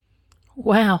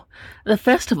Wow, the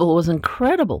festival was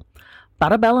incredible.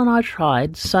 Butterbell and I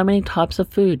tried so many types of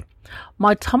food.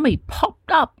 My tummy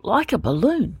popped up like a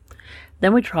balloon.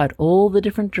 Then we tried all the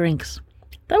different drinks.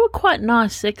 They were quite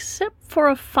nice, except for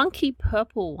a funky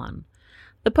purple one.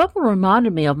 The purple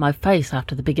reminded me of my face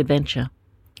after the big adventure.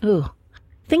 Ugh.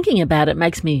 Thinking about it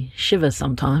makes me shiver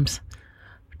sometimes.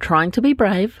 Trying to be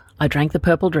brave, I drank the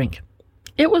purple drink.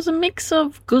 It was a mix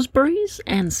of gooseberries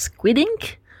and squid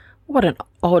ink. What an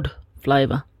odd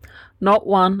flavour. Not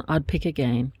one I'd pick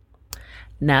again.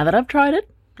 Now that I've tried it,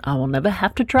 I will never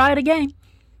have to try it again.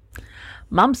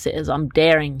 Mum says I'm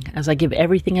daring as I give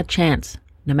everything a chance,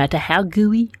 no matter how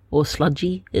gooey or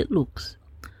sludgy it looks.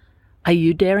 Are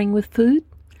you daring with food?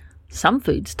 Some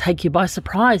foods take you by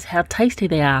surprise how tasty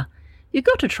they are. You've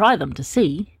got to try them to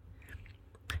see.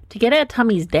 To get our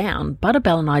tummies down,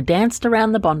 Butterbell and I danced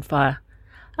around the bonfire.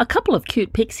 A couple of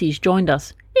cute pixies joined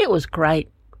us. It was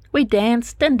great. We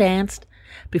danced and danced.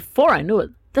 Before I knew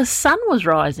it, the sun was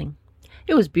rising.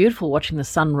 It was beautiful watching the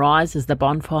sun rise as the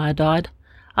bonfire died.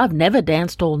 I've never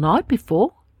danced all night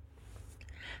before.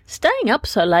 Staying up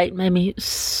so late made me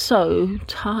so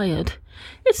tired.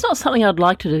 It's not something I'd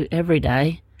like to do every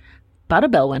day.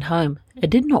 Butterbell went home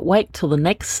and did not wake till the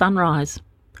next sunrise.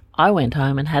 I went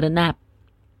home and had a nap.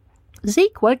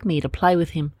 Zeke woke me to play with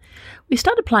him. We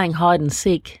started playing hide and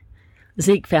seek.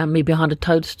 Zeke found me behind a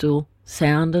toadstool,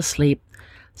 sound asleep,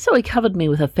 so he covered me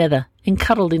with a feather and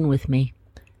cuddled in with me.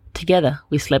 Together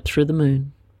we slept through the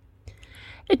moon.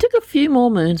 It took a few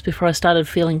more moons before I started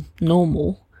feeling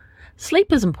normal.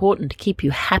 Sleep is important to keep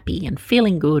you happy and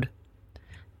feeling good.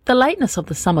 The lateness of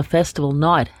the summer festival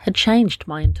night had changed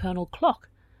my internal clock.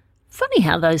 Funny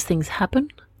how those things happen.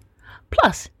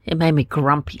 Plus, it made me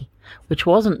grumpy, which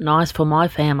wasn't nice for my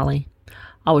family.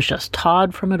 I was just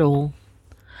tired from it all.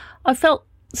 I felt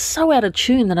so out of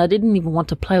tune that I didn't even want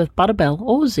to play with Butterbell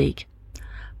or Zeke.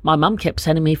 My mum kept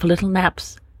sending me for little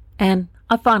naps, and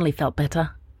I finally felt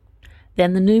better.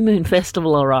 Then the New Moon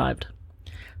Festival arrived.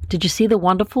 Did you see the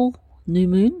wonderful new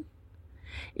moon?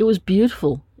 It was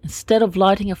beautiful. Instead of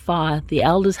lighting a fire, the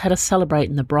elders had us celebrate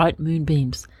in the bright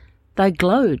moonbeams. They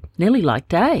glowed nearly like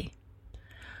day.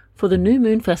 For the New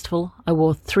Moon Festival, I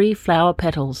wore 3 flower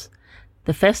petals.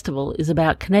 The festival is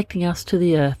about connecting us to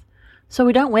the earth, so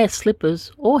we don't wear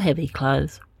slippers or heavy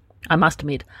clothes. I must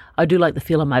admit, I do like the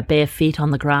feel of my bare feet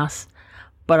on the grass,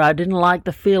 but I didn't like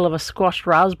the feel of a squashed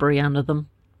raspberry under them.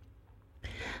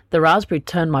 The raspberry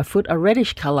turned my foot a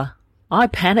reddish colour. I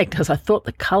panicked as I thought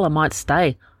the colour might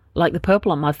stay, like the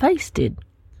purple on my face did.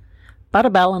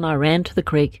 Butterbell and I ran to the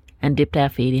creek and dipped our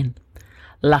feet in.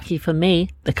 Lucky for me,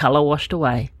 the colour washed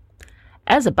away.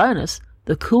 As a bonus,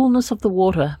 the coolness of the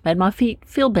water made my feet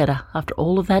feel better after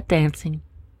all of that dancing.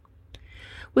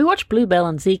 We watched Bluebell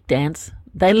and Zeke dance.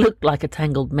 They looked like a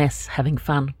tangled mess, having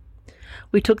fun.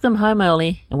 We took them home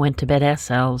early and went to bed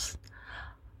ourselves.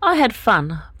 I had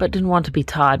fun, but didn't want to be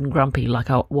tired and grumpy like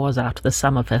I was after the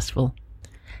summer festival.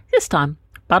 This time,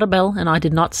 Butterbell and I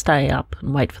did not stay up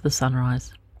and wait for the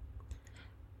sunrise.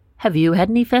 Have you had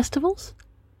any festivals?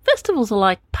 Festivals are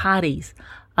like parties.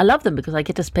 I love them because I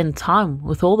get to spend time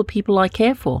with all the people I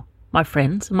care for, my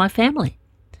friends and my family.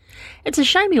 It's a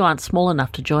shame you aren't small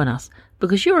enough to join us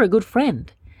because you're a good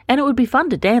friend, and it would be fun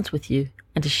to dance with you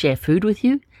and to share food with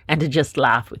you and to just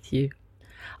laugh with you.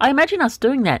 I imagine us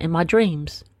doing that in my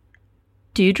dreams.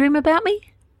 Do you dream about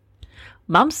me?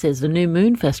 Mum says the New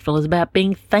Moon Festival is about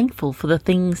being thankful for the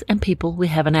things and people we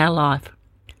have in our life.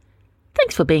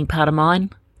 Thanks for being part of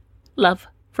mine. Love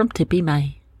from Tippy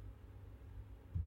May.